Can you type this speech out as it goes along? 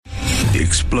The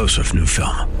explosive new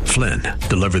film, Flynn,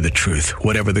 deliver the truth,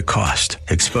 whatever the cost,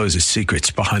 exposes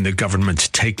secrets behind the government's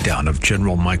takedown of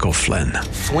General Michael Flynn.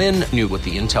 Flynn knew what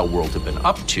the intel world had been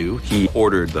up to. He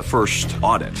ordered the first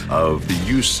audit of the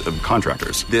use of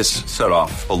contractors. This set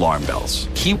off alarm bells.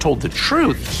 He told the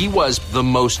truth. He was the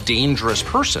most dangerous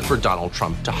person for Donald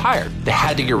Trump to hire. They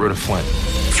had to get rid of Flynn.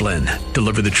 Flynn,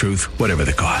 deliver the truth, whatever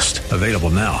the cost. Available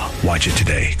now. Watch it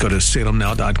today. Go to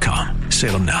salemnow.com.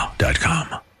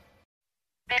 salemnow.com.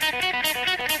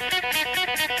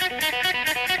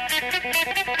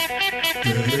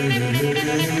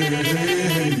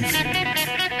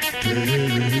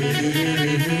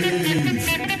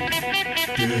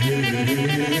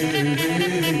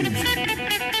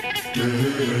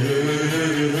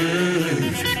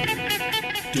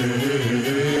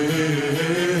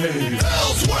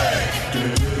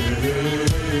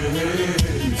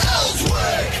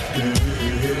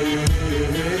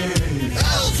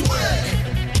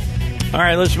 All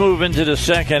right, let's move into the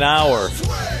second hour.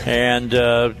 And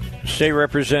State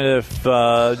Representative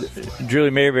Julie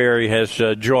Mayberry has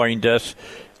joined us.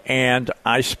 And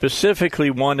I specifically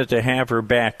wanted to have her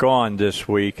back on this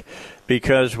week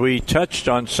because we touched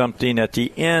on something at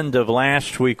the end of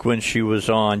last week when she was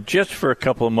on, just for a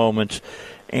couple of moments.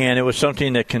 And it was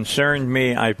something that concerned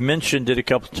me. I've mentioned it a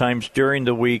couple of times during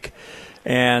the week.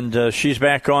 And she's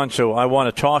back on, so I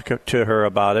want to talk to her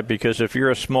about it because if you're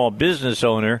a small business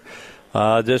owner,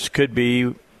 this could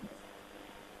be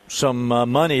some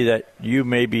money that you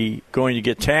may be going to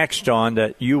get taxed on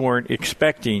that you weren't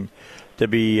expecting to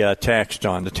be taxed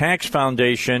on. The Tax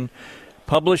Foundation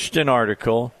published an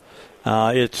article.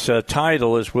 Its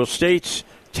title is, Will States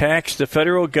Tax the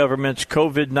Federal Government's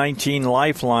COVID-19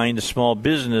 Lifeline to Small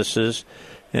Businesses?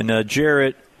 And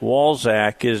Jarrett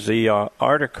Walzak is the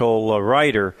article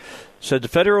writer. Said the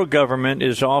federal government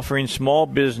is offering small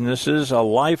businesses a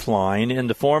lifeline in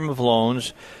the form of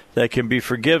loans that can be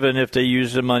forgiven if they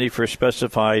use the money for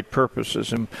specified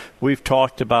purposes. And we've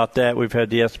talked about that. We've had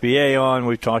the SBA on.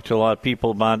 We've talked to a lot of people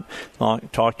about,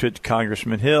 talked to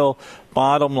Congressman Hill.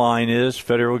 Bottom line is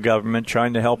federal government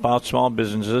trying to help out small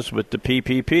businesses with the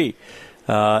PPP.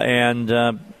 And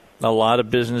a lot of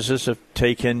businesses have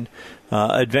taken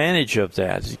advantage of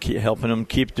that, helping them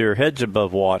keep their heads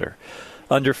above water.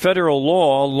 Under federal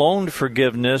law, loan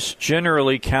forgiveness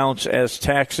generally counts as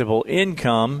taxable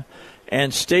income,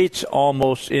 and states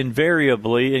almost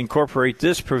invariably incorporate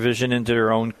this provision into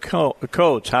their own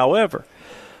codes. However,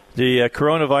 the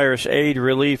Coronavirus Aid,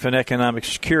 Relief, and Economic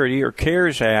Security, or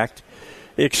CARES Act,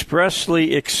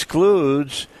 expressly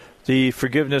excludes the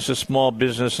forgiveness of small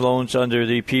business loans under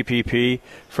the PPP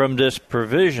from this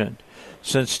provision.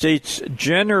 Since states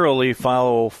generally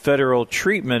follow federal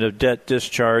treatment of debt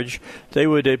discharge, they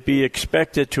would be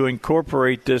expected to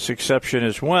incorporate this exception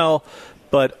as well,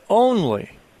 but only,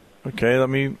 okay, let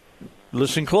me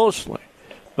listen closely,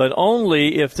 but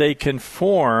only if they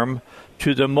conform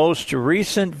to the most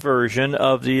recent version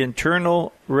of the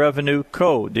Internal Revenue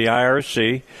Code, the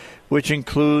IRC, which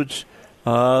includes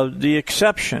the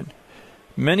exception.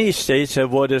 Many states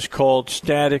have what is called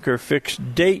static or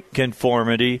fixed date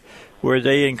conformity, where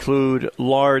they include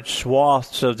large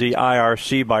swaths of the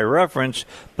IRC by reference,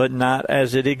 but not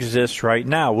as it exists right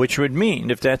now, which would mean,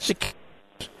 if that's the case,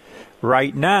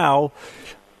 right now,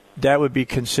 that would be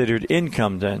considered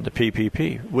income then, the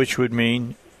PPP, which would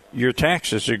mean your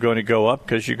taxes are going to go up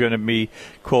because you're going to be,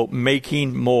 quote,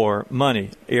 making more money,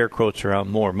 air quotes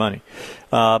around more money.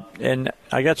 And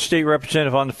I got State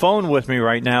Representative on the phone with me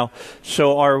right now.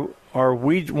 So are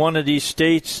we one of these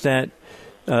states that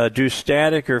do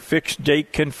static or fixed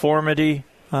date conformity,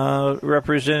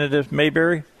 Representative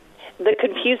Mayberry? The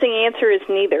confusing answer is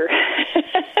neither.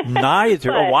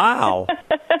 Neither? Oh, wow.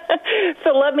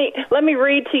 So let me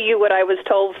read to you what I was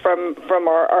told from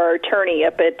our attorney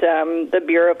up at the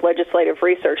Bureau of Legislative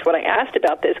Research when I asked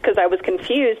about this, because I was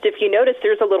confused. If you notice,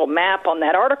 there's a little map on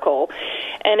that article,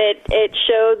 and it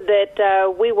showed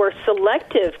that we were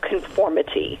selective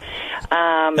conformity.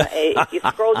 If you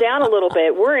scroll down a little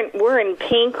bit, we're in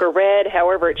pink or red,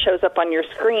 however it shows up on your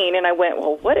screen, and I went,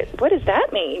 well, what does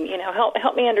that mean? You know,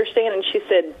 help me understand. And she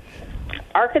said,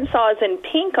 Arkansas is in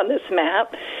pink on this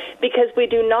map because we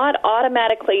do not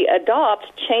automatically adopt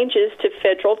changes to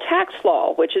federal tax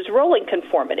law, which is rolling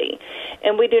conformity.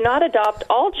 And we do not adopt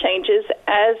all changes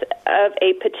as of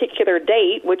a particular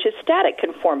date, which is static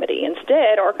conformity.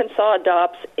 Instead, Arkansas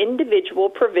adopts individual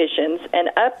provisions and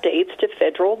updates to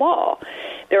federal law.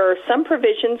 There are some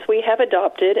provisions we have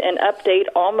adopted and update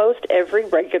almost every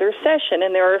regular session,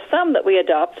 and there are some that we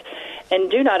adopt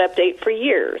and do not update for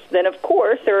years. Then, of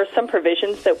course, there are some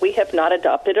provisions that we have not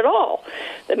adopted at all.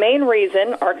 The main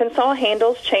reason Arkansas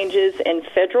handles changes in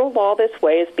federal law this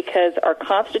way is because our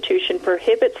Constitution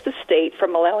prohibits the state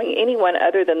from allowing anyone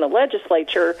other than the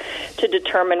legislature to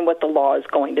determine what the law is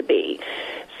going to be.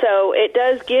 So it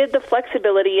does give the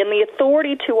flexibility and the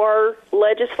authority to our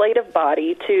legislative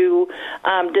body to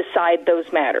decide those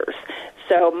matters.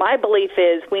 So my belief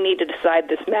is we need to decide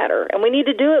this matter, and we need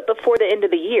to do it before the end of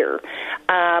the year.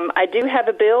 I do have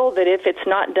a bill that if it's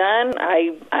not done,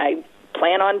 I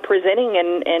plan on presenting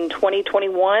in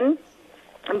 2021.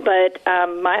 But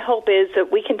my hope is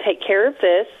that we can take care of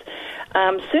this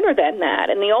sooner than that.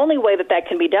 And the only way that that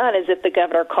can be done is if the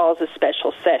governor calls a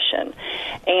special session.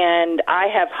 And I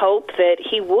have hope that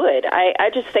he would. I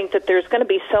just think that there's going to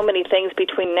be so many things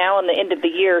between now and the end of the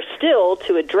year still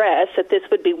to address that this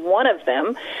would be one of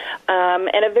them,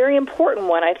 and a very important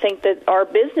one. I think that our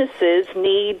businesses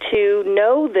need to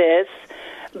know this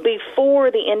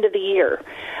before the end of the year,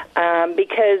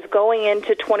 because going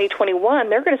into 2021,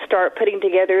 they're going to start putting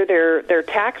together their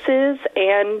taxes,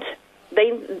 and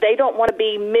they don't want to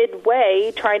be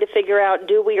midway trying to figure out,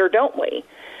 do we or don't we?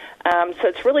 So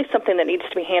it's really something that needs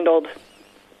to be handled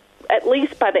at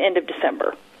least by the end of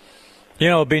December. You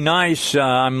know, it'd be nice,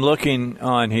 I'm looking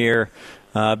on here,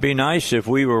 it'd be nice if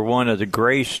we were one of the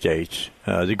gray states.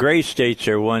 The gray states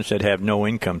are ones that have no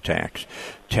income tax.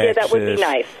 Texas, yeah, that would be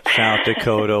nice. South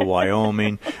Dakota,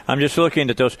 Wyoming. I'm just looking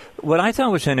at those. What I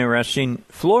thought was interesting,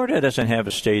 Florida doesn't have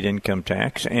a state income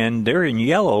tax, and they're in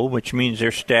yellow, which means they're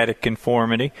static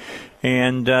conformity.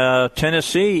 And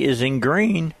Tennessee is in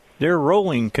green. They're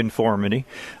rolling conformity.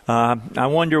 I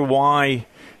wonder why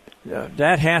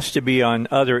that has to be on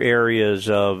other areas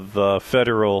of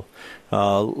federal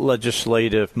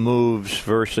legislative moves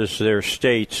versus their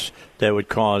states that would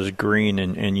cause green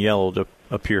and yellow to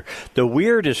appear. The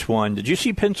weirdest one, did you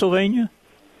see Pennsylvania?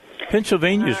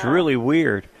 Pennsylvania is really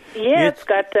weird. Yeah, it's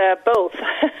got both.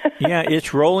 Yeah,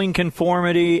 it's rolling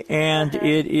conformity, and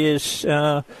it is,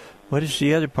 what is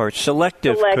the other part?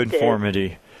 Selective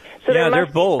conformity. So yeah, there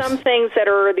must both. Be some things that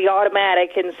are the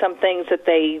automatic and some things that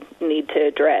they need to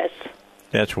address.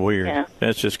 That's weird. Yeah.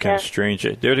 That's just kind of strange.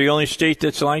 They're the only state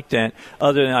that's like that.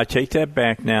 Other than, I take that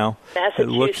back now. It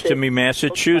looks to me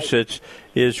Massachusetts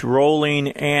is rolling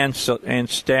and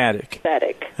static.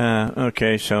 Static.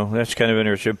 Okay, so that's kind of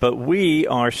interesting. But we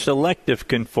are selective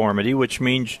conformity, which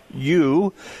means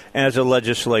you, as a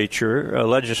legislator,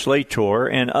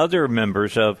 and other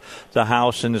members of the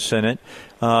House and the Senate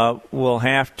will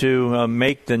have to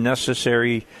make the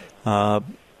necessary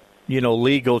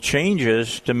legal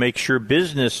changes to make sure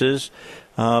businesses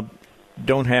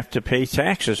don't have to pay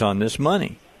taxes on this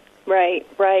money. Right.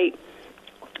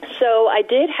 So I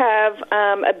did have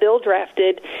a bill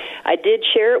drafted. I did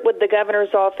share it with the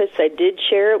governor's office. I did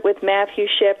share it with Matthew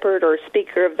Shepard, or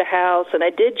Speaker of the House, and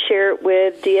I did share it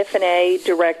with DFNA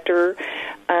Director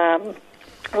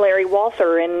Larry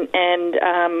Walther. And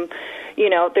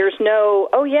there's no,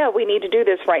 oh, yeah, we need to do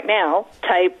this right now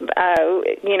type,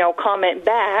 comment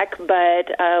back.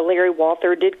 But Larry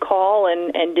Walther did call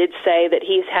and did say that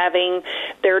he's having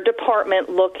their department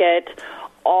look at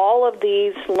all of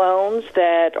these loans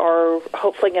that are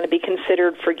hopefully going to be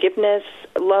considered forgiveness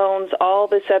loans, all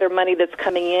this other money that's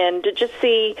coming in, to just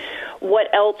see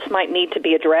what else might need to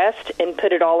be addressed and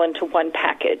put it all into one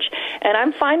package. And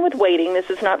I'm fine with waiting.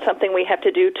 This is not something we have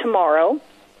to do tomorrow.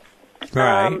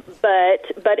 Right.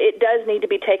 But it does need to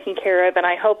be taken care of, and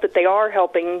I hope that they are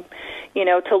helping,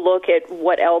 to look at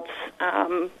what else,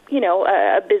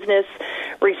 a business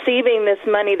receiving this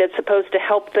money that's supposed to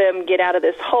help them get out of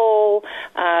this hole.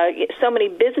 So many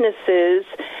businesses,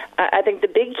 I think the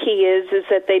big key is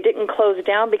that they didn't close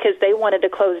down because they wanted to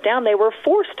close down. They were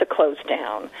forced to close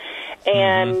down.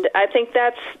 And I think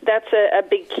that's a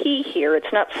big key here.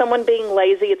 It's not someone being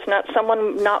lazy. It's not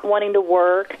someone not wanting to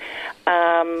work.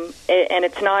 And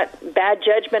it's not bad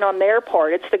judgment on their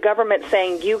part. It's the government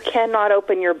saying you cannot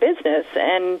open your business.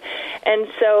 And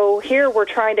so here we're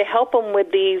trying to help them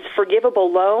with these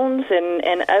forgivable loans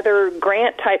and other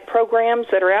grant-type programs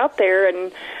that are out there.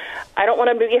 And I don't want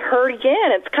them to get hurt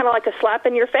again. It's kind of like a slap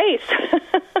in your face.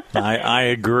 I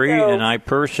agree, and I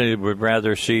personally would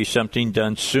rather see something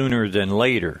done sooner than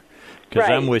later. Because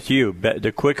I'm with you.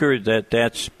 The quicker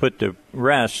that's put to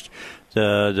rest,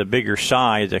 the bigger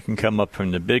sigh that can come up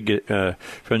from the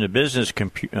business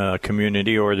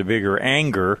community, or the bigger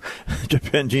anger,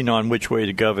 depending on which way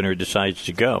the governor decides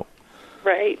to go.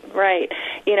 Right.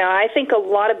 I think a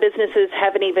lot of businesses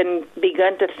haven't even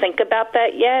begun to think about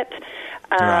that yet.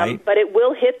 Right. But it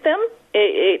will hit them.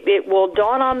 It will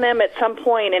dawn on them at some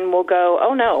point, and we'll go,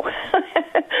 oh, no,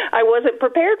 I wasn't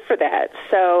prepared for that.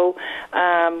 So,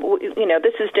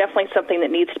 this is definitely something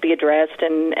that needs to be addressed,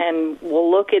 and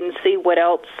we'll look and see what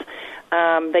else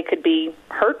they could be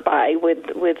hurt by with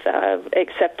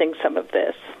accepting some of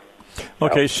this.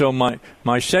 Okay, so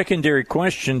my secondary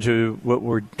question to what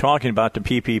we're talking about, the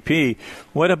PPP,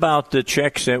 what about the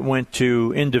checks that went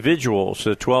to individuals,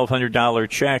 the $1,200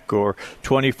 check or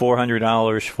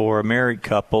 $2,400 for a married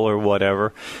couple or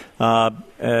whatever?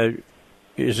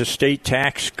 Is a state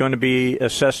tax going to be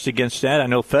assessed against that? I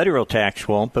know federal tax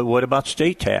won't, but what about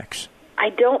state tax?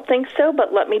 I don't think so,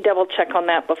 but let me double check on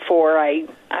that before I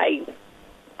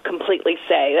completely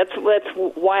say. That's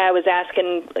why I was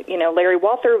asking, Larry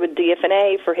Walther with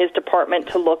DFNA for his department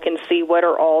to look and see what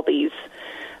are all these,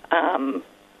 to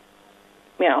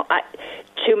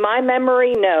my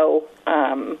memory, no,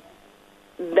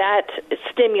 that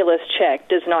stimulus check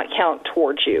does not count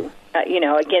towards you,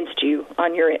 against you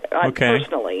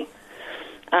personally.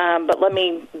 But let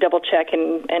me double check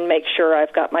and make sure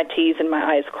I've got my T's and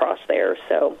my I's crossed there.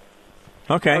 So.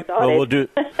 Okay. Well,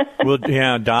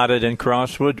 dotted and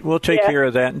crossed. We'll take care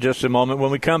of that in just a moment.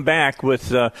 When we come back with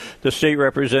the state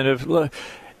representative,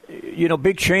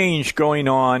 big change going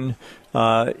on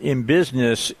in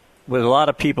business with a lot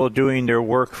of people doing their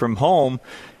work from home,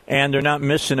 and they're not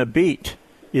missing a beat.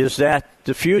 Is that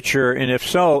the future? And if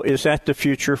so, is that the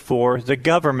future for the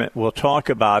government? We'll talk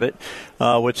about it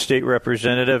with State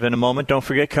Representative in a moment. Don't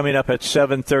forget, coming up at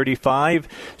 7:35,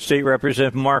 State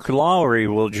Representative Mark Lowery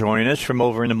will join us from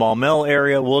over in the Maumelle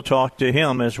area. We'll talk to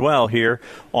him as well here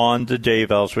on the Dave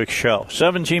Ellswick Show.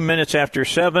 17 minutes after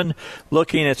 7,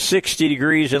 looking at 60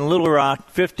 degrees in Little Rock,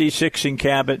 56 in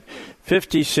Cabot,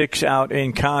 56 out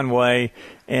in Conway,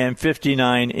 and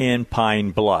 59 in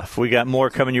Pine Bluff. We got more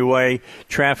coming your way,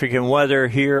 traffic and weather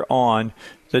here on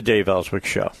the Dave Ellswick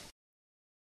Show.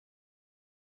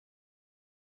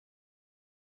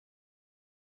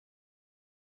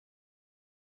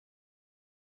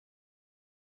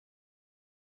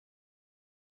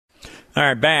 All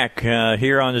right, back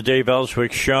here on the Dave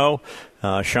Ellswick Show.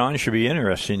 Sean should be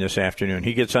interesting this afternoon.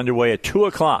 He gets underway at 2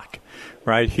 o'clock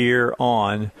right here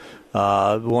on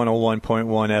 101.1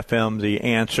 FM, The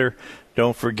Answer.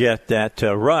 Don't forget that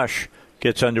Rush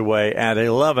gets underway at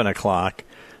 11 o'clock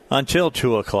until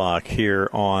 2 o'clock here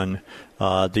on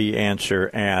The Answer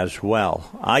as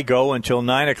well. I go until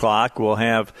 9 o'clock. We'll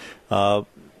have the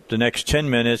next 10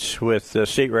 minutes with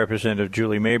State Representative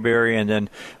Julie Mayberry, and then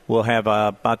we'll have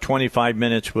about 25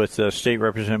 minutes with State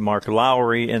Representative Mark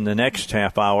Lowery in the next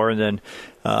half hour, and then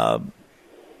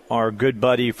our good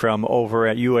buddy from over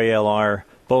at UALR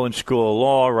Bowen School of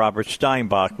Law, Robert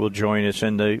Steinbach, will join us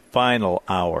in the final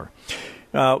hour.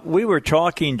 We were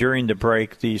talking during the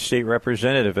break, the state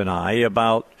representative and I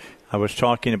was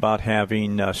talking about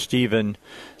having Stephen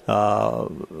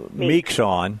Meeks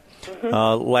on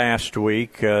last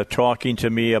week, talking to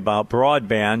me about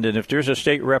broadband. And if there's a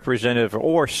state representative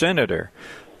or senator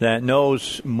that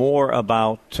knows more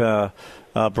about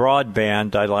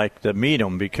broadband, I'd like to meet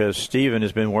him, because Stephen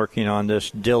has been working on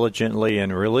this diligently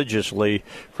and religiously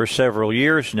for several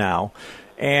years now,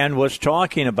 and was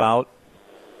talking about,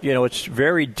 it's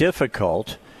very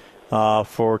difficult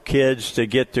for kids to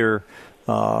get their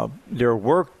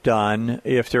work done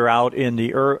if they're out in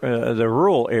the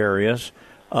rural areas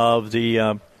of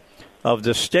the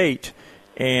state.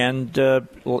 And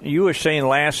you were saying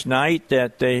last night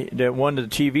that one of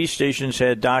the TV stations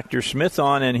had Dr. Smith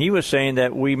on, and he was saying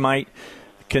that we might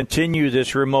continue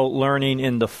this remote learning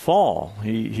in the fall.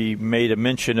 He made a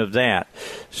mention of that.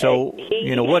 So,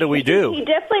 what do we do? He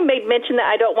definitely made mention that.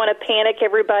 I don't want to panic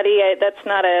everybody. That's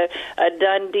not a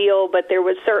done deal, but there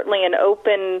was certainly an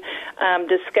open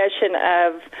discussion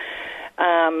of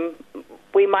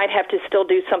we might have to still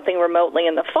do something remotely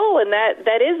in the fall, and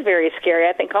that is very scary.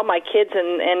 I think all my kids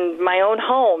in my own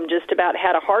home just about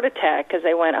had a heart attack because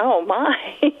they went, oh my,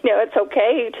 it's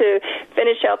okay to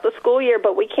finish out the school year,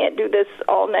 but we can't do this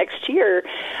all next year.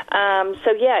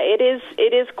 So yeah, it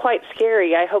is quite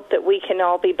scary. I hope that we can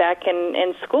all be back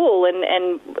in school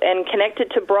and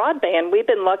connected to broadband. We've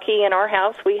been lucky in our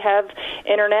house. We have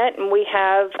internet, and we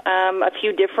have a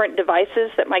few different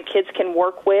devices that my kids can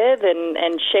work with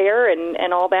and share and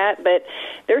and all that, but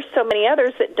there's so many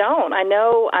others that don't. I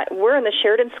know we're in the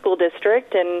Sheridan School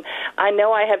District, and I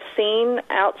know I have seen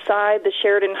outside the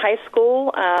Sheridan High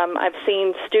School, I've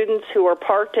seen students who are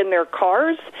parked in their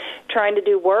cars trying to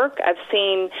do work. I've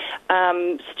seen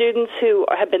students who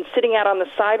have been sitting out on the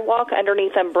sidewalk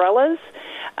underneath umbrellas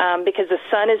because the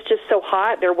sun is just so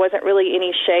hot. There wasn't really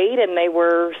any shade, and they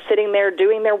were sitting there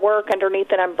doing their work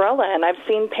underneath an umbrella. And I've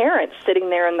seen parents sitting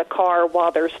there in the car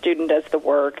while their student does the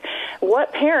work.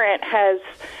 What parent has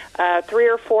 3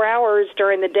 or 4 hours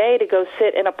during the day to go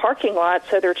sit in a parking lot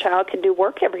so their child can do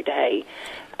work every day?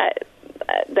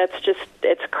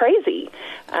 It's crazy.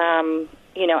 And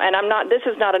this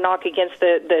is not a knock against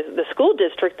the school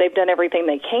district. They've done everything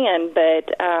they can,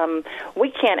 but we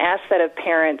can't ask that of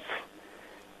parents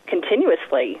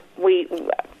continuously.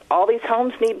 All these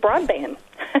homes need broadband.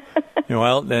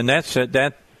 Well, and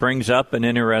that brings up an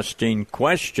interesting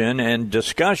question and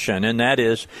discussion, and that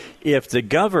is if the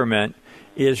government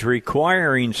is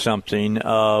requiring something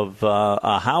of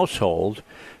a household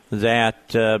that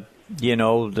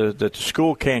the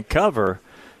school can't cover,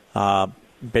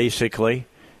 basically,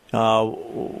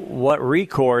 what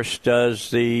recourse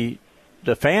does the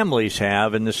families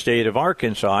have in the state of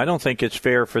Arkansas? I don't think it's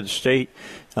fair for the state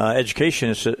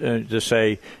education to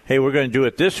say, hey, we're going to do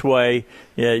it this way.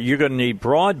 Yeah, you're going to need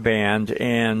broadband.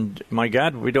 And, my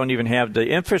God, we don't even have the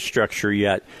infrastructure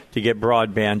yet to get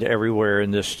broadband everywhere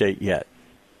in this state yet.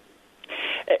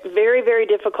 Very, very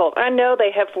difficult. I know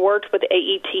they have worked with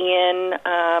AETN,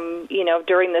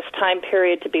 during this time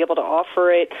period to be able to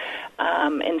offer it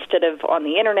instead of on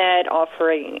the internet,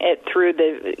 offering it through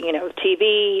the,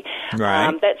 TV.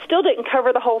 Right. That still didn't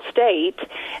cover the whole state,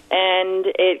 and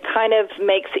it kind of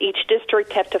makes each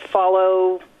district have to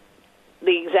follow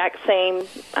the exact same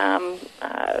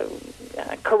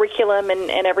curriculum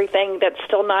and everything. That's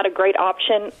still not a great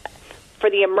option. For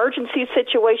the emergency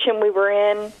situation we were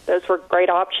in, those were great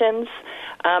options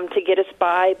to get us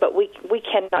by, but we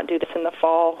cannot do this in the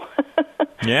fall.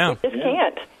 Yeah. We just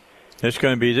can't. This is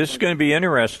going to be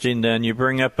interesting. Then you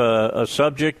bring up a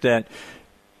subject that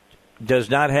does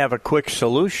not have a quick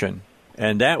solution,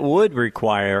 and that would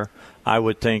require, I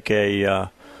would think,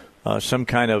 some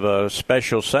kind of a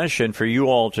special session for you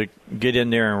all to get in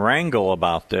there and wrangle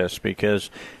about this, because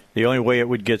the only way it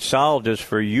would get solved is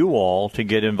for you all to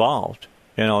get involved.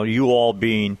 You all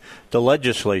being the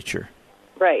legislature.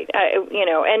 Right.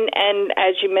 And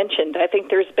as you mentioned, I think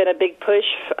there's been a big push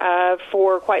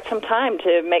for quite some time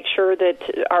to make sure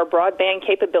that our broadband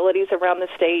capabilities around the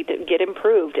state get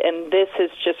improved. And this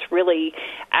has just really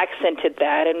accented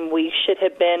that, and we should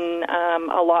have been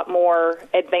a lot more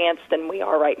advanced than we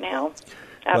are right now.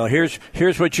 Well, here's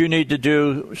what you need to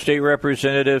do, State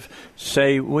Representative.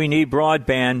 Say we need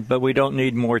broadband, but we don't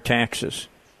need more taxes.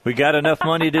 We got enough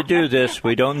money to do this.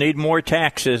 We don't need more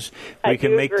taxes. We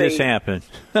can make this happen.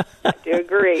 I do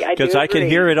agree. Because I can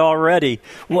hear it already.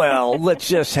 Well, let's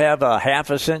just have a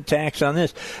half-a-cent tax on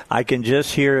this. I can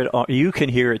just hear it. You can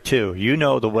hear it, too. You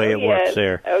know the way it works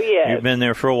there. Oh, yes. You've been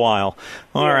there for a while.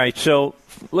 All right, so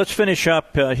let's finish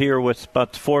up here with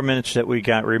about the 4 minutes that we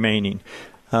got remaining.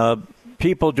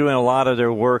 People doing a lot of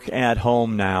their work at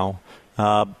home now.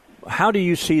 How do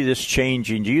you see this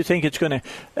changing? Do you think it's going to,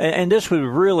 and this would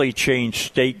really change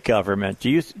state government?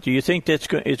 Do you think it's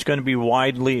going to be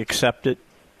widely accepted?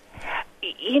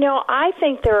 I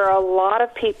think there are a lot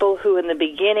of people who in the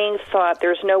beginning thought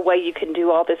there's no way you can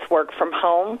do all this work from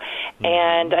home. Mm-hmm.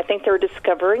 And I think they're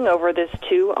discovering over this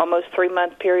almost 3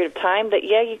 month period of time that,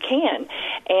 yeah, you can.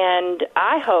 And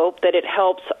I hope that it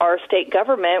helps our state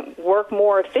government work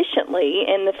more efficiently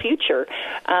in the future.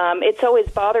 It's always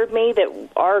bothered me that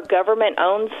our government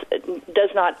does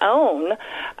not own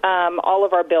all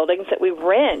of our buildings, that we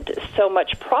rent so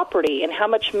much property, and how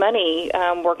much money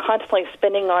we're constantly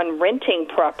spending on renting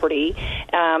property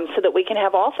so that we can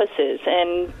have offices.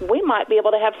 And we might be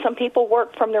able to have some people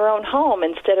work from their own home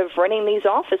instead of renting these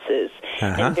offices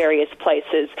in various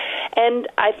places. And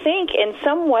I think in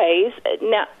some ways,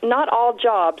 now, not all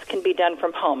jobs can be done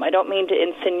from home. I don't mean to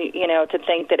to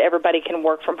think that everybody can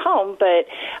work from home, but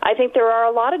I think there are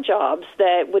a lot of jobs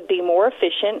that would be more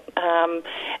efficient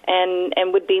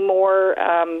and would be more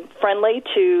friendly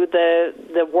to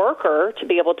the worker to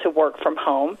be able to work from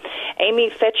home. Amy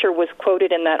Fetcher was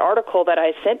quoted in that article that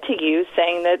I sent to you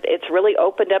saying that it's really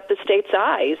opened up the state's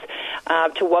eyes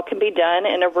to what can be done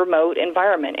in a remote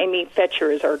environment. Amy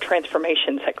Fetcher is our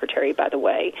transformation secretary, by the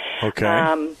way.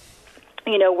 Okay.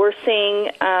 We're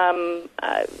seeing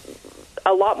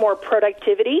a lot more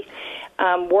productivity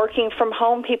Working from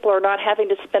home, people are not having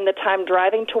to spend the time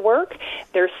driving to work.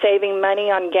 They're saving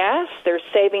money on gas. They're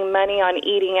saving money on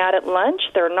eating out at lunch.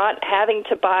 They're not having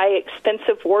to buy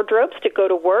expensive wardrobes to go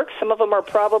to work. Some of them are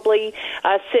probably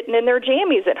sitting in their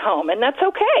jammies at home, and that's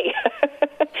okay.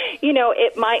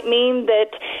 It might mean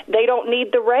that they don't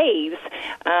need the raise.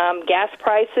 Gas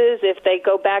prices, if they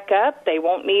go back up, they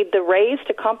won't need the raise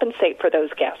to compensate for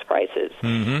those gas prices.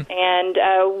 Mm-hmm. And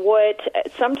what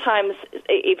sometimes,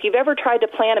 if you've ever tried to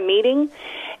plan a meeting,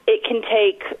 it can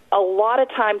take a lot of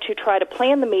time to try to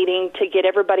plan the meeting to get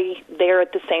everybody there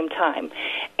at the same time.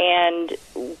 And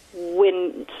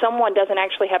when someone doesn't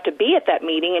actually have to be at that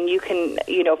meeting, and you can,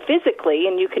 physically,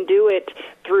 and you can do it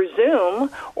through Zoom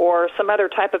or some other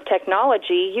type of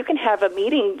technology, you can have a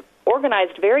meeting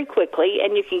organized very quickly,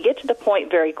 and you can get to the point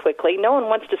very quickly. No one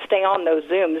wants to stay on those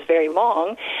Zooms very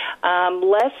long.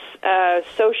 Less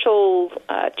social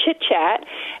chit-chat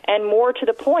and more to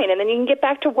the point, and then you can get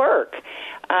back to work.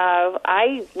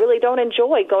 I really don't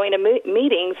enjoy going to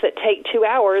meetings that take 2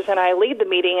 hours, and I leave the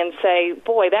meeting and say,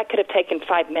 boy, that could have taken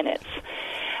 5 minutes.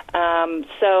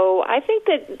 So I think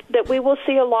that we will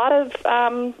see a lot of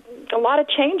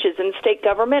changes in state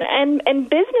government and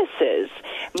businesses,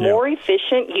 more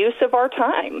efficient use of our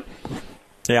time.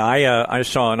 Yeah, I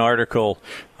saw an article.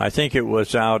 I think it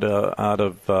was out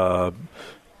of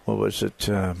what was it?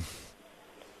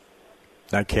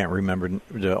 I can't remember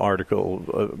the article,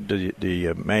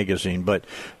 the magazine, but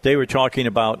they were talking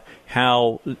about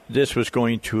how this was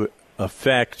going to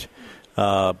affect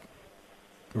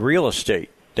real estate.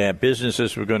 That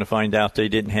businesses were going to find out they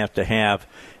didn't have to have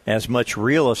as much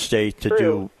real estate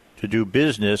to do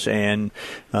business, and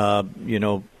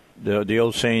the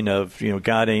old saying of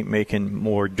God ain't making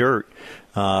more dirt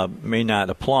may not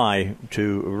apply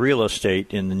to real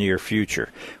estate in the near future.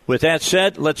 With that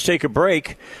said, let's take a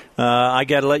break. I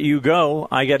got to let you go.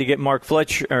 I got to get Mark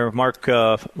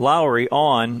Lowery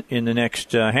on in the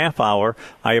next half hour.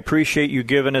 I appreciate you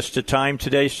giving us the time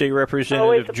today, State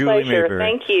Representative Julie Mayberry.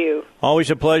 Thank you.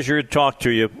 Always a pleasure to talk to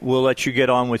you. We'll let you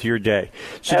get on with your day.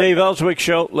 So, Dave Ellswick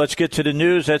Show, let's get to the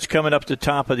news. That's coming up at the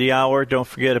top of the hour. Don't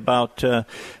forget about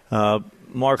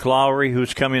Mark Lowery,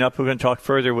 who's coming up. We're going to talk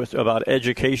further about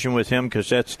education with him because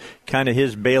that's kind of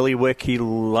his bailiwick. He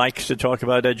likes to talk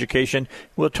about education.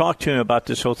 We'll talk to him about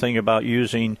this whole thing about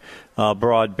using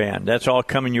broadband. That's all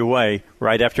coming your way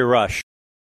right after Rush.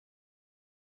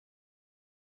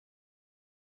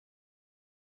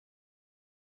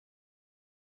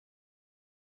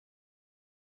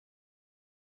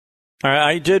 All right,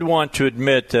 I did want to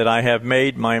admit that I have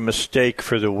made my mistake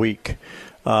for the week.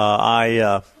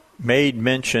 I made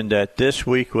mention that this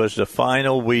week was the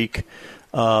final week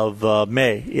of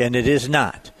May, and it is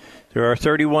not. There are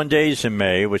 31 days in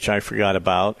May, which I forgot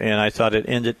about, and I thought it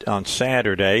ended on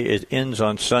Saturday. It ends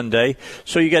on Sunday,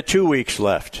 so you got 2 weeks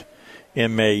left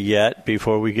in May yet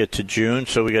before we get to June.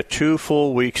 So we got 2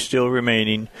 full weeks still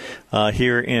remaining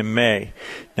here in May.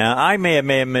 Now, I may have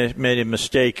made a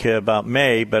mistake about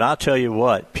May, but I'll tell you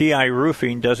what, PI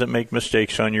Roofing doesn't make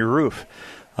mistakes on your roof.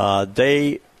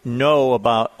 They know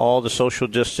about all the social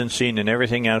distancing and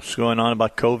everything else going on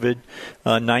about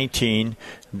COVID-19.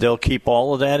 They'll keep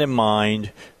all of that in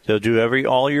mind. They'll do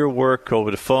all your work over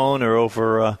the phone or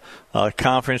over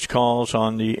conference calls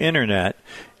on the internet,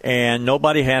 and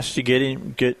nobody has to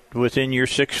get within your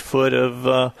 6 foot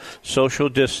of social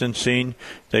distancing.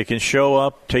 They can show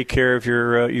up, take care of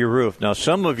your roof. Now,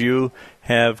 some of you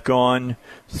have gone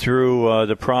through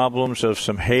the problems of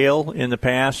some hail in the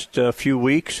past few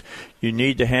weeks. You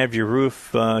need to have your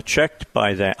roof checked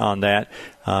on that.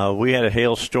 We had a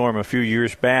hailstorm a few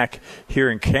years back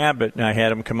here in Cabot, and I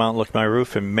had them come out and look at my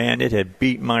roof, and man, it had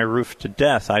beat my roof to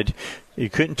death. You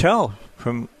couldn't tell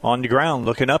from on the ground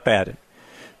looking up at it,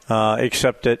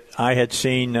 except that I had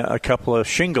seen a couple of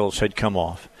shingles had come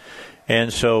off.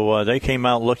 And so they came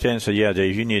out and looked at it and said, yeah,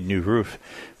 Dave, you need a new roof.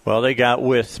 Well, they got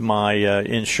with my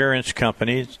insurance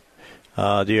company,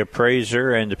 the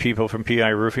appraiser and the people from PI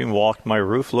Roofing walked my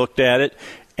roof, looked at it,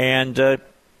 and,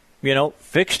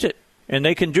 fixed it. And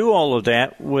they can do all of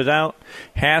that without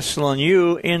hassling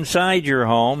you inside your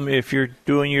home if you're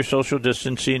doing your social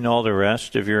distancing and all the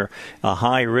rest. If you're a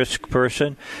high-risk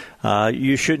person,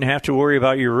 you shouldn't have to worry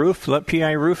about your roof. Let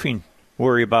PI Roofing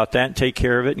worry about that and take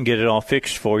care of it and get it all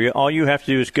fixed for you. All you have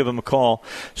to do is give them a call,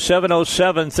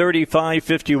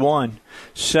 707-3551,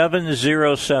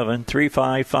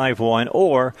 707-3551,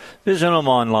 or visit them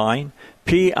online,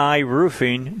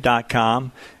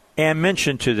 piroofing.com, and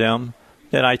mention to them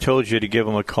that I told you to give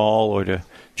them a call or to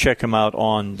check them out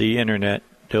on the internet.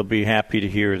 They'll be happy to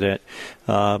hear that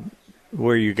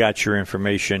where you got your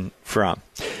information from.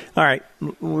 All right,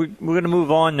 we're going to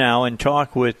move on now and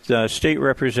talk with State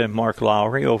Representative Mark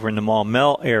Lowery over in the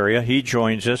Maumelle area. He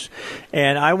joins us,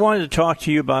 and I wanted to talk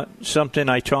to you about something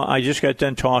I just got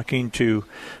done talking to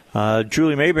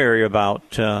Julie Mayberry about,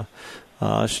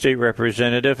 State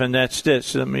Representative, and that's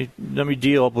this. Let me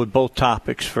deal with both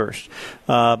topics first.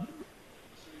 All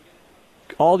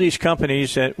these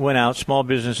companies that went out, small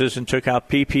businesses, and took out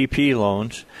PPP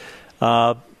loans,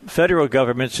 federal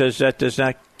government says that does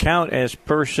not count as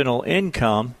personal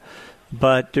income,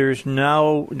 but there's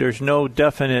no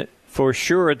definite for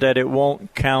sure that it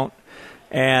won't count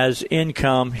as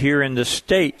income here in the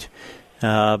state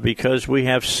because we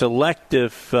have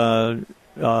selective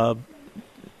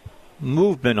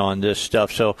movement on this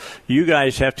stuff. So you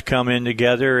guys have to come in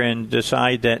together and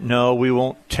decide that no, we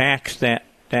won't tax that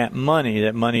money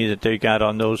that they got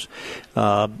on those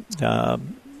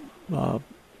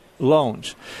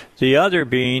loans. The other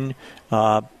being,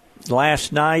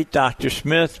 last night, Dr.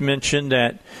 Smith mentioned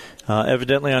that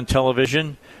evidently on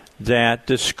television that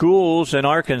the schools in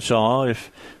Arkansas,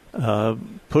 if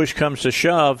push comes to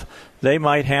shove, they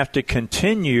might have to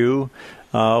continue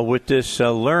with this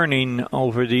learning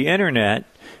over the internet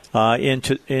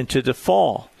into the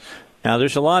fall. Now,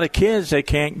 there's a lot of kids that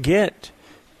can't get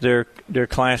their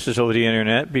classes over the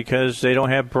internet because they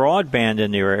don't have broadband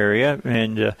in their area.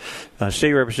 And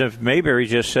State Representative Mayberry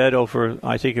just said over,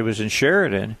 I think it was in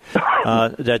Sheridan,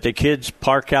 that the kids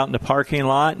park out in the parking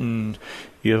lot and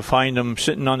you find them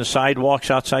sitting on the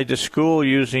sidewalks outside the school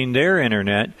using their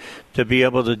internet to be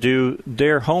able to do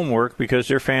their homework because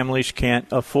their families can't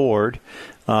afford,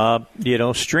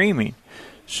 streaming.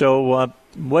 So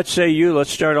what say you? Let's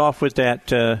start off with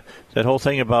that whole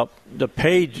thing about the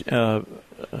paid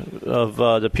of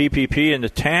the PPP and the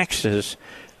taxes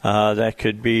that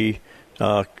could be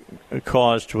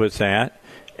caused with that.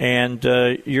 And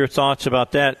your thoughts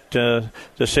about that. The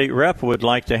state rep would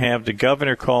like to have the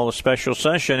governor call a special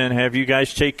session and have you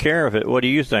guys take care of it. What do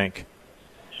you think?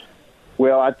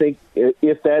 Well, I think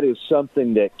if that is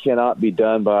something that cannot be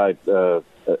done by a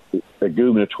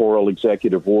gubernatorial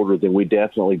executive order, then we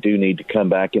definitely do need to come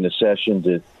back in a session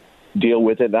to deal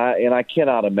with it. And I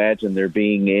cannot imagine there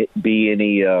be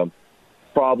any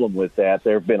problem with that.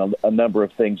 There have been a number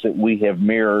of things that we have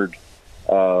mirrored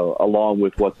along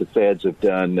with what the feds have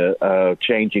done,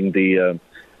 changing the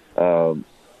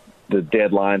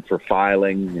deadline for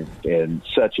filing and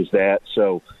such as that.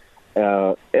 So,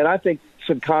 and I think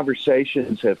some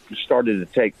conversations have started to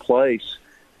take place,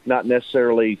 not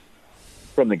necessarily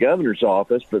from the governor's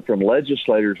office, but from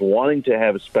legislators wanting to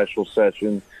have a special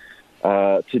session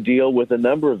to deal with a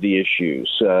number of the issues,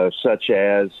 such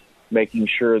as making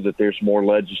sure that there's more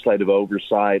legislative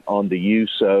oversight on the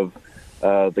use of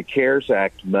the CARES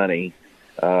Act money.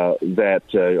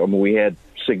 We had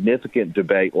significant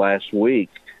debate last week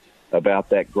about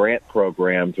that grant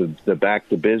program, the back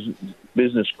to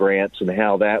business grants, and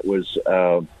how that was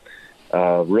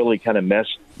really kind of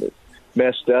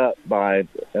messed up by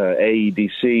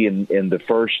AEDC in the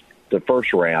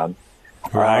first round.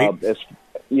 Right.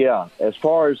 As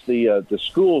far as the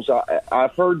schools,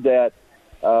 I've heard that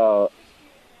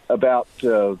about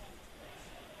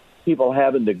people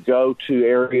having to go to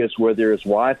areas where there is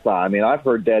Wi-Fi. I mean, I've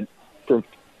heard that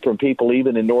from people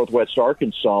even in Northwest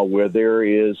Arkansas where there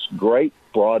is great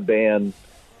broadband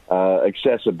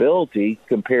accessibility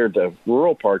compared to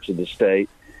rural parts of the state,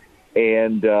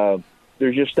 and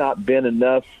there's just not been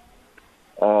enough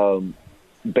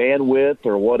bandwidth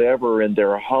or whatever in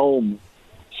their home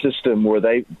system where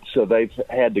they've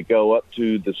had to go up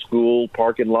to the school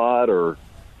parking lot or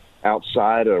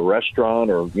outside a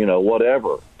restaurant or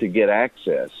whatever to get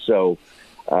access. So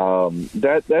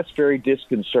that's very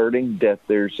disconcerting that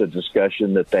there's a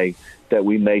discussion that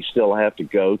we may still have to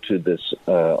go to this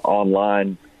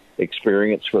online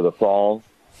experience for the fall.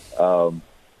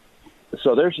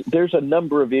 So there's a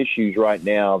number of issues right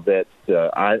now that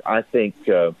I think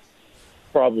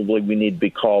probably we need to be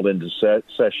called into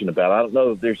session about. I don't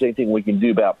know if there's anything we can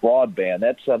do about broadband.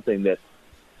 That's something that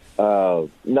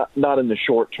not in the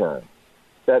short term.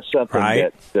 That's something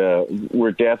right. that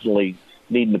we're definitely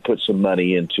needing to put some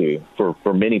money into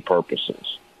for many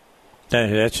purposes.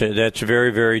 That's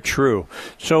very, very true.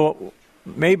 So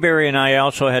Mayberry and I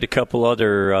also had a couple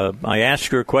other, I asked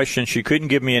her a question she couldn't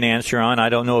give me an answer on. I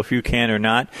don't know if you can or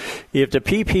not. If the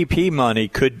PPP money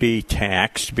could be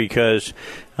taxed because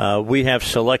we have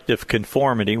selective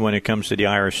conformity when it comes to the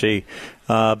IRC,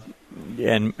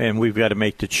 and we've got to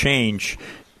make the change,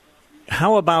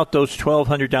 how about those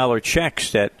 $1,200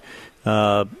 checks that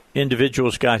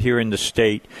individuals got here in the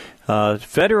state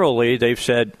Federally, they've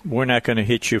said we're not going to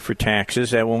hit you for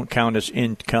taxes. That won't count as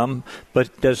income.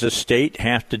 But does the state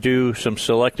have to do some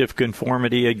selective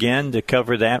conformity again to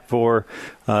cover that for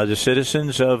the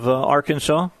citizens of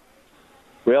Arkansas?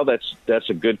 Well, that's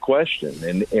a good question.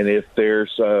 And if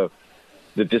there's the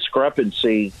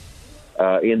discrepancy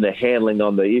in the handling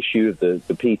on the issue of the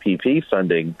PPP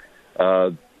funding,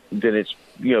 then it's,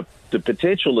 the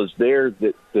potential is there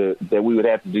that we would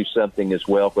have to do something as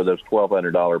well for those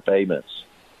 $1,200 payments.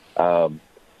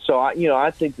 So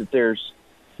I think that there's,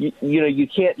 you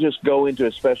can't just go into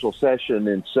a special session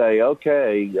and say,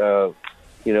 okay, what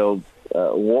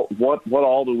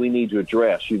all do we need to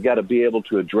address? You've got to be able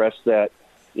to address that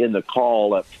in the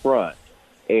call up front.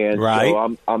 And right.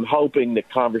 So I'm hoping that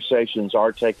conversations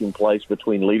are taking place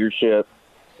between leadership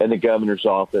and the governor's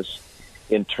office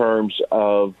in terms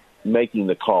of making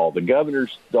the call. The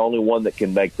governor's the only one that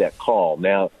can make that call.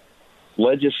 Now,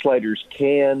 legislators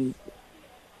can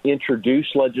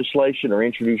introduce legislation or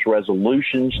introduce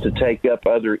resolutions to take up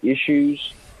other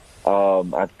issues.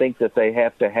 I think that they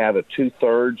have to have a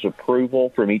 2/3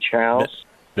 approval from each house.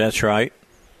 That's right.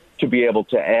 To be able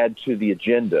to add to the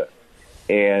agenda.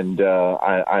 And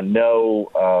I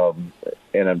know,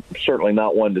 and I'm certainly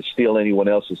not one to steal anyone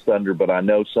else's thunder, but I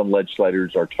know some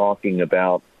legislators are talking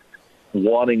about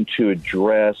wanting to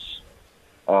address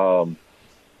the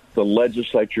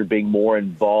legislature being more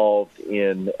involved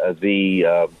in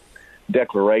the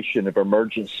declaration of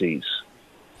emergencies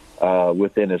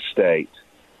within a state,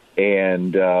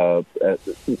 and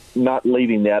not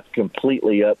leaving that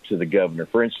completely up to the governor.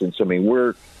 For instance, I mean,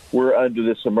 we're under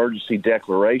this emergency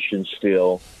declaration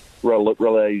still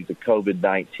related to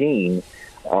COVID-19,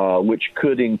 which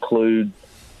could include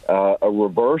a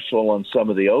reversal on some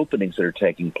of the openings that are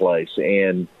taking place.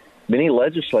 And many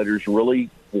legislators really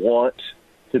want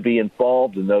to be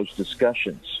involved in those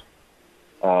discussions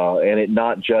and it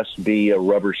not just be a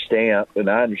rubber stamp. And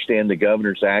I understand the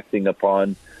governor's acting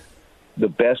upon the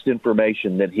best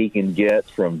information that he can get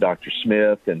from Dr.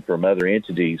 Smith and from other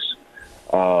entities.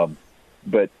 But,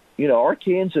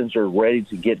 Arkansans are ready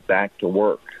to get back to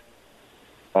work.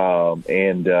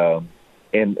 And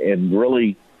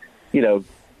really,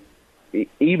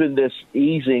 even this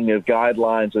easing of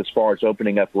guidelines as far as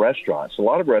opening up restaurants. A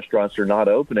lot of restaurants are not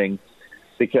opening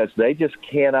because they just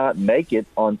cannot make it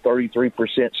on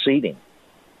 33% seating.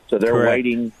 So they're Correct.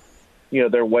 waiting,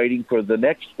 they're waiting for the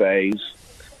next phase,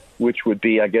 which would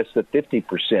be, I guess, the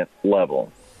 50%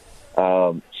 level.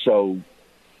 So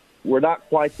we're not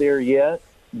quite there yet,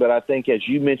 but I think, as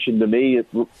you mentioned to me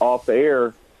off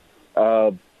air,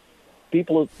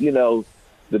 people,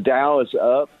 the Dow is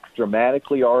up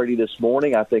dramatically already this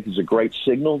morning. I think is a great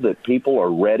signal that people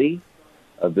are ready.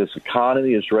 This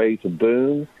economy is ready to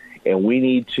boom, and we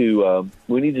need to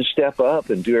step up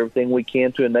and do everything we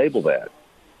can to enable that.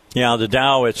 Yeah, the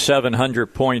Dow at 700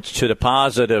 points to the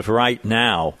positive right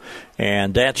now,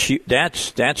 and that's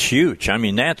huge. I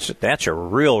mean, that's a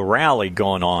real rally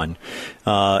going on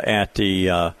at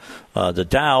the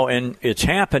Dow, and it's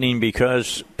happening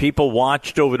because people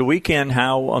watched over the weekend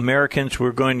how Americans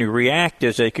were going to react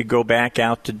as they could go back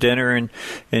out to dinner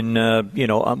and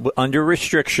under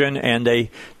restriction, and they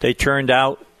turned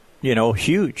out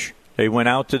huge. They went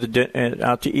out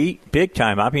to eat big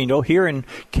time. I mean, here in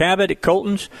Cabot at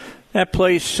Colton's, that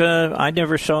place I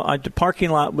never saw. The parking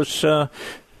lot was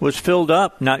filled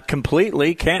up, not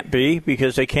completely. Can't be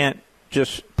because they can't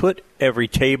just put every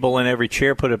table and every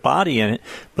chair, put a body in it.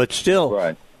 But still,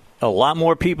 right. A lot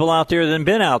more people out there than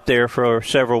been out there for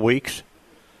several weeks.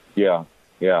 Yeah.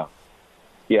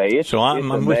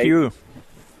 I'm with you.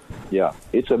 Yeah,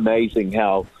 it's amazing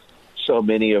how so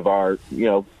many of our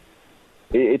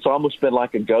it's almost been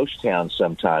like a ghost town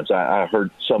sometimes. I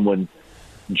heard someone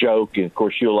joke, and of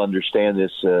course you'll understand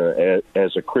this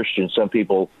as a Christian. Some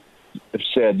people have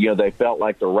said, they felt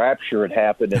like the rapture had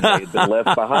happened and they had been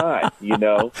left behind,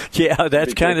 Yeah,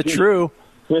 that's kind of true.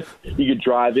 You could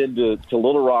drive into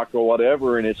Little Rock or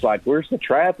whatever, and it's like, where's the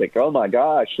traffic? Oh, my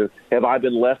gosh, have I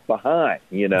been left behind,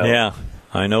 Yeah,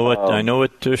 I know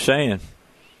what they're saying.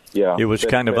 Yeah. It was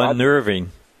kind of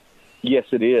unnerving. Yes,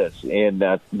 it is, and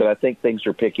but I think things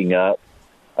are picking up.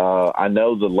 I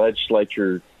know the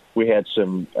legislature. We had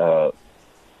some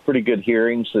pretty good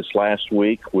hearings this last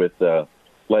week with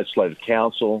Legislative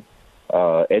Council.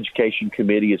 Education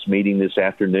Committee is meeting this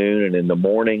afternoon and in the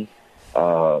morning.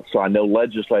 So I know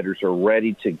legislators are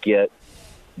ready to get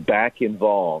back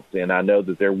involved, and I know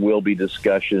that there will be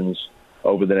discussions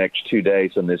over the next 2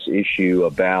 days on this issue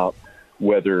about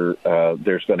whether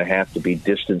there's going to have to be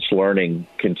distance learning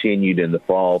continued in the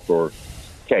fall for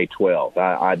K-12.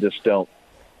 I just don't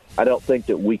I don't think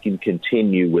that we can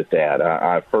continue with that.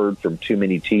 I've heard from too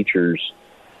many teachers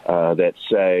that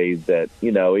say that,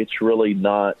 it's really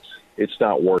not, it's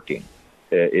not working.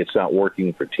 It's not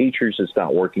working for teachers. It's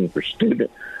not working for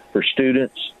students.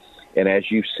 And as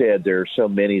you said, there are so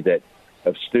many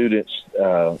of students,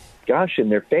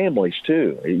 and their families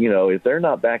too. If they're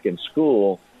not back in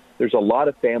school, there's a lot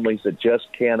of families that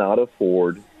just cannot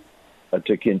afford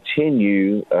to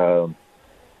continue for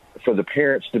the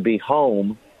parents to be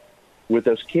home with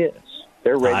those kids.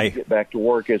 They're ready to get back to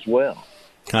work as well.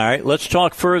 All right, let's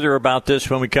talk further about this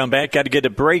when we come back. Got to get a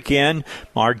break in.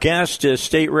 Our guest is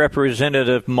State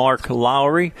Representative Mark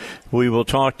Lowery. We will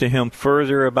talk to him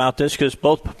further about this because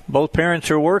both parents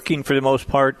are working for the most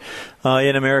part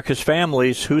in America's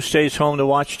families. Who stays home to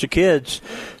watch the kids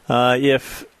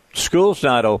if school's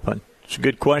not open? It's a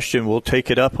good question. We'll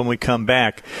take it up when we come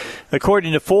back.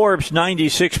 According to Forbes,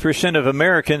 96% of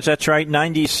Americans, that's right,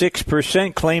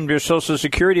 96% claim their Social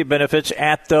Security benefits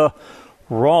at the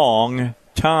wrong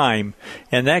time,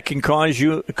 and that can cost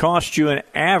you an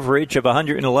average of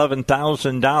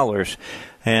 $111,000.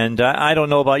 And I don't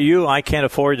know about you, I can't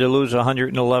afford to lose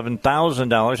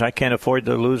 $111,000. I can't afford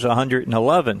to lose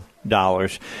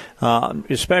 $111,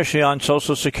 especially on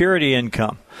Social Security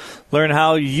income. Learn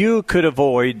how you could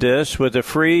avoid this with a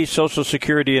free Social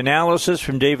Security analysis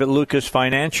from David Lucas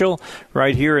Financial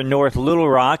right here in North Little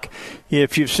Rock.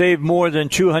 If you've saved more than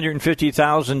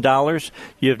 $250,000,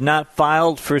 you have not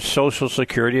filed for Social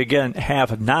Security. Again,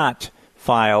 have not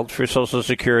filed for Social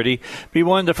Security. Be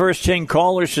one of the first 10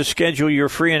 callers to schedule your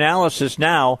free analysis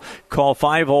now. Call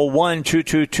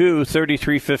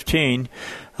 501-222-3315.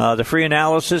 The free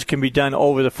analysis can be done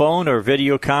over the phone or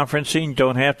video conferencing.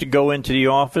 Don't have to go into the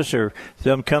office or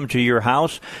them come to your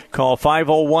house. Call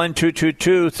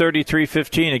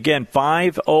 501-222-3315. Again,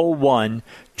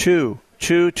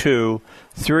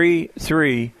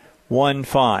 501-222-3315.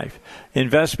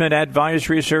 Investment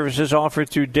advisory services offered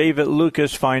through David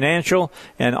Lucas Financial,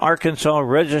 an Arkansas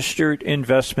registered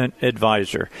investment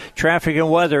advisor. Traffic and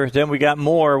weather, then we got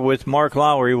more with Mark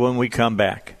Lowery when we come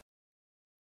back.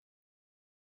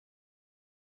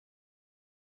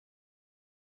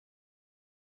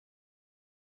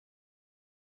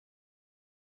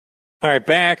 All right,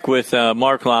 back with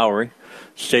Mark Lowery,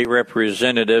 state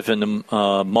representative in the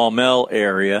Maumelle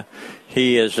area.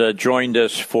 He has joined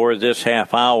us for this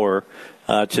half hour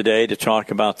today to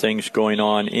talk about things going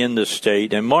on in the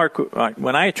state. And, Mark,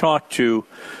 when I talked to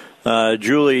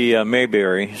Julie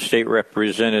Mayberry, State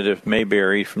Representative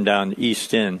Mayberry from down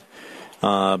East End,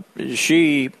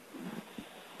 she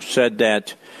said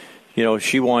that,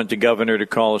 she wanted the governor to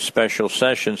call a special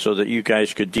session so that you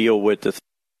guys could deal with the thing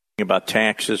about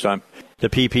taxes on the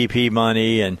PPP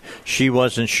money, and she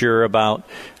wasn't sure about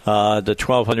the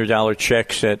 $1,200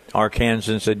 checks that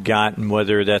Arkansans had gotten,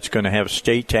 whether that's going to have a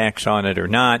state tax on it or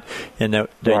not, and that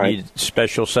they need a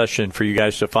special session for you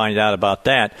guys to find out about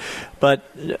that. But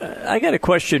I got a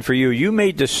question for you. You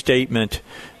made the statement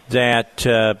that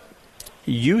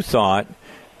you thought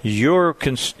your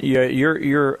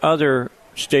other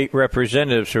state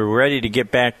representatives are ready to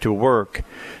get back to work.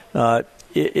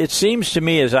 It seems to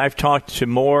me, as I've talked to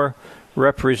more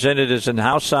representatives in the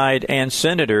House side and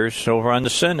senators over on the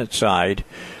Senate side,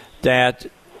 that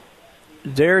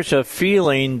there's a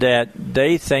feeling that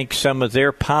they think some of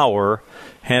their power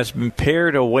has been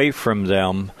pared away from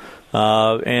them,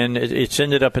 and it's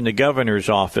ended up in the governor's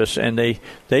office, and they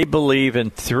believe in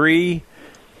three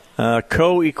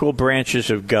co-equal branches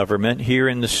of government here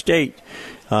in the state.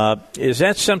 Is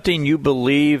that something you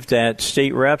believe that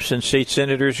state reps and state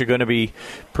senators are going to be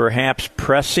perhaps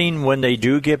pressing when they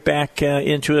do get back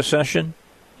into a session?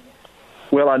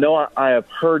 Well, I know I have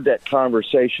heard that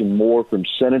conversation more from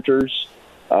senators,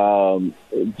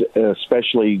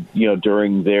 especially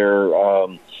during their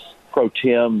pro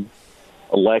tem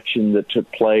election that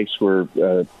took place where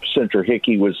Senator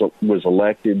Hickey was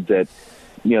elected. That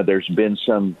there's been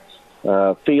some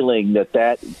feeling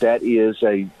that is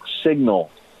a signal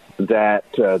that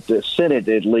the Senate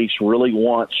at least really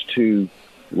wants to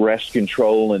wrest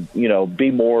control and,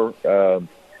 be more,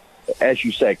 as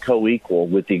you say, co-equal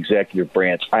with the executive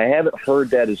branch. I haven't heard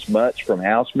that as much from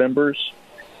House members,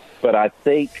 but I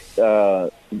think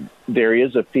there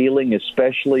is a feeling,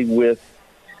 especially with,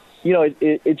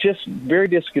 it's just very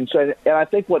disconcerting. And I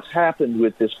think what's happened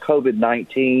with this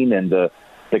COVID-19 and the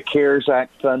CARES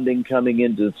Act funding coming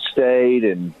into the state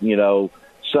and,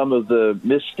 some of the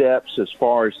missteps as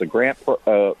far as the grant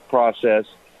process.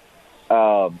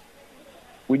 When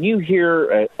you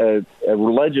hear a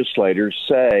legislator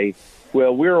say,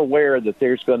 well, we're aware that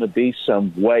there's going to be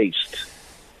some waste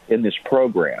in this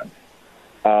program,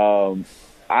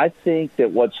 I think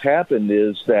that what's happened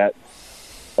is that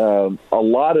a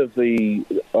lot of the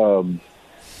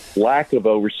lack of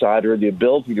oversight or the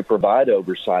ability to provide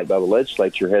oversight by the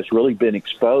legislature has really been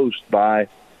exposed by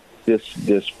this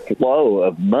flow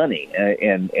of money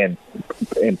and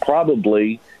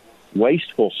probably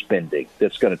wasteful spending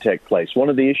that's going to take place. One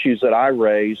of the issues that I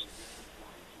raised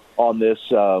on this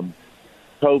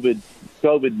COVID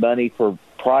money for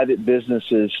private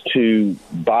businesses to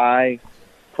buy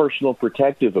personal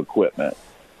protective equipment.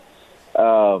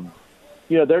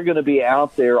 They're going to be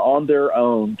out there on their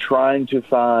own trying to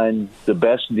find the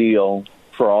best deal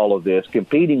for all of this,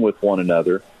 competing with one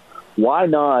another. Why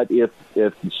not, if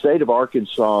the state of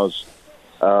Arkansas's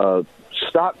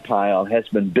stockpile has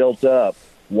been built up,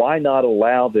 why not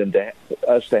allow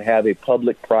us to have a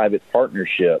public-private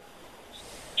partnership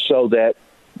so that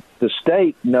the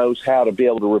state knows how to be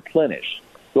able to replenish?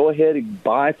 Go ahead and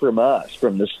buy from us,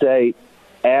 from the state,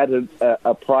 at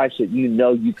a price that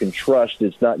you can trust.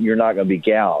 You're not going to be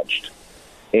gouged,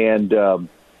 and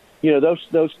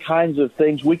those kinds of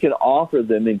things we can offer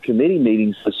them in committee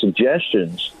meetings as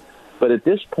suggestions. But at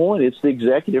this point, it's the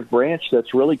executive branch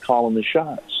that's really calling the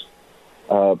shots.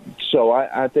 So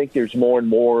I think there's more and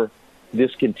more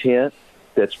discontent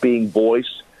that's being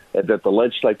voiced, that the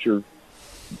legislature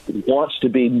wants to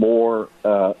be more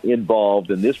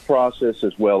involved in this process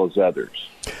as well as others.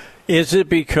 Is it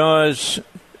because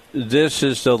this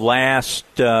is the last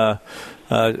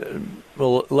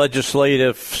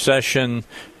legislative session,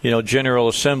 General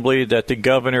Assembly that the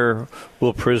governor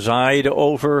will preside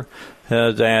over,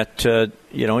 that,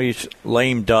 he's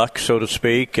lame duck, so to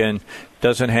speak, and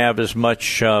doesn't have as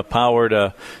much power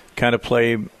to kind of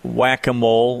play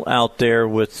whack-a-mole out there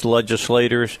with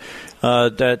legislators,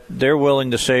 that they're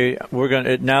willing to say,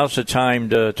 now's the time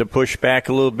to push back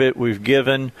a little bit. We've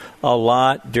given a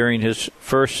lot during his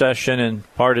first session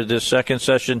and part of this second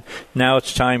session. Now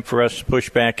it's time for us to push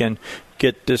back and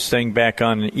get this thing back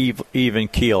on an even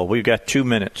keel. We've got 2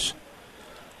 minutes.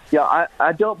 Yeah,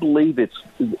 I don't believe it's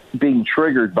being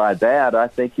triggered by that. I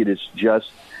think it is just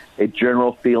a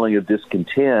general feeling of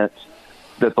discontent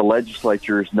that the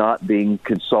legislature is not being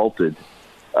consulted.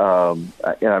 I'm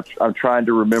trying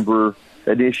to remember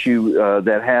an issue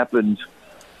that happened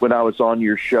when I was on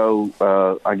your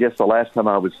show, I guess the last time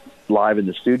I was live in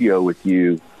the studio with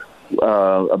you,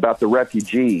 about the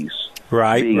refugees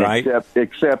being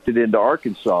accepted into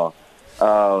Arkansas.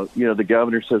 The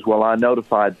governor says, well, I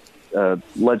notified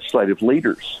legislative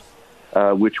leaders,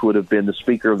 which would have been the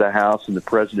Speaker of the House and the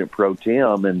President pro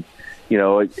tem, and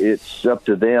it's up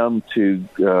to them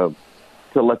to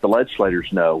let the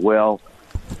legislators know. Well,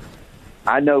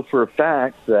 I know for a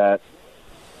fact that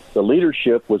the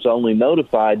leadership was only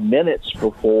notified minutes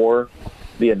before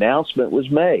the announcement was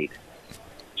made.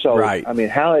 So, right. I mean,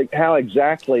 how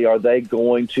exactly are they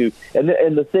going to?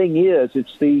 And the thing is,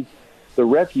 it's the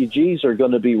refugees are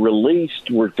going to be released.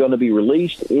 We're going to be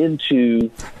released into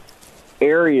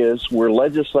areas where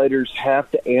legislators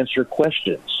have to answer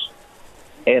questions.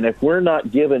 And if we're not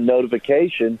given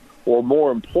notification, or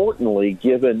more importantly,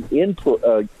 given input,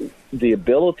 the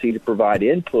ability to provide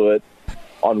input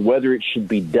on whether it should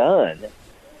be done,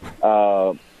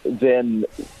 then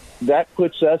that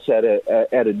puts us at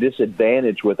a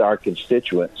disadvantage with our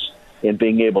constituents in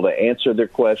being able to answer their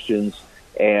questions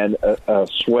and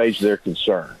assuage their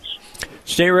concerns.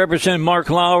 State Representative Mark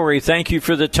Lowery, thank you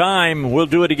for the time. We'll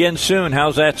do it again soon.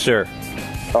 How's that, sir?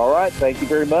 All right. Thank you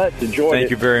very much. Enjoy it. Thank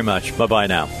you very much. Bye-bye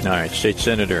now. All right. State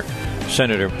Senator,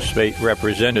 State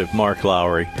Representative Mark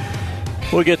Lowery.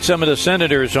 We'll get some of the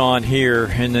senators on here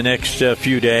in the next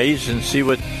few days and see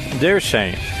what they're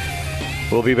saying.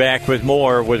 We'll be back with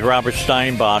more with Robert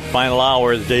Steinbach. Final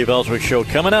hour of the Dave Ellswick Show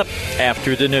coming up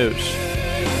after the news.